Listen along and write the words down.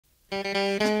I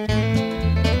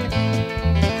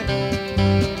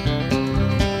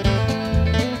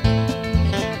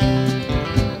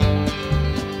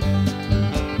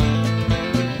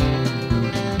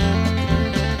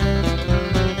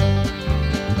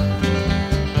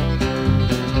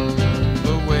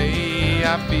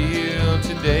feel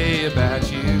today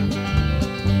about you,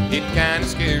 it kinda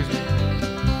scares me,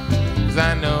 'cause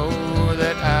I know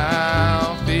that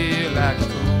I'll feel like a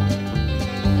fool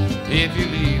if you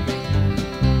leave me.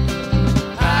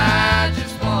 I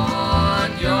just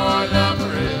want your love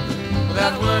forever,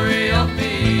 without worry or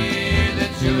fear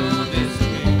that you'll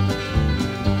disappear.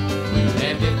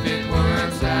 And if it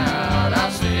works out,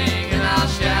 I'll sing and I'll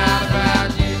shout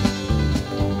about you,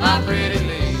 my pretty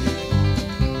lady.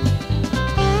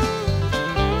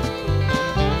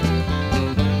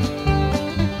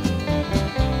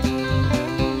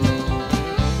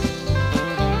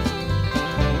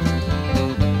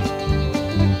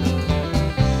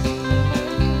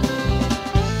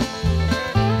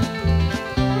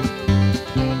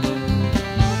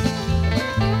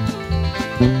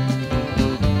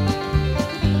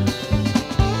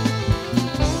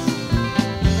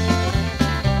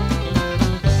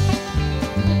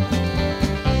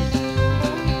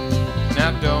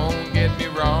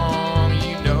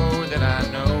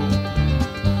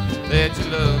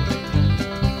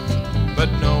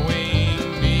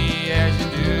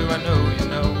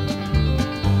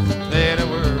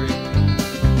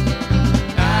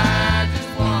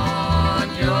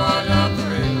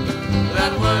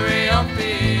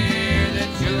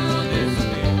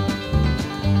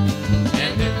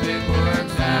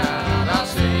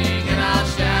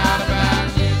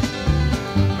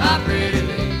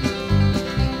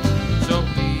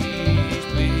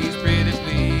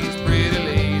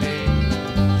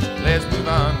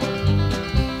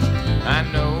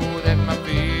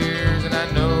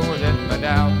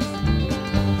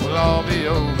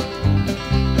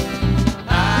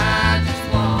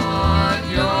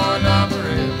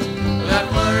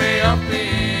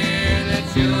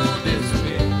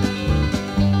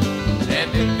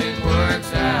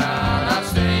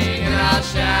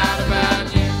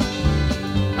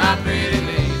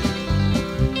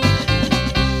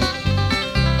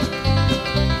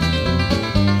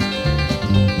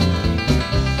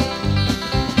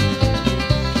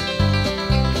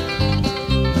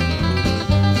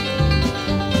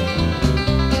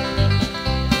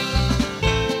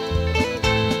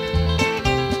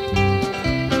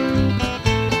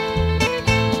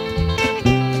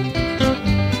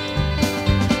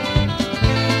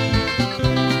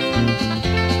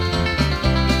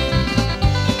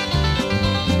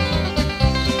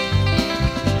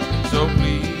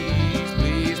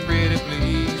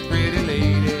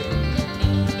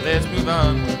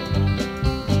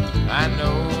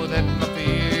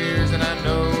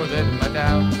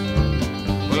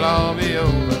 I'll be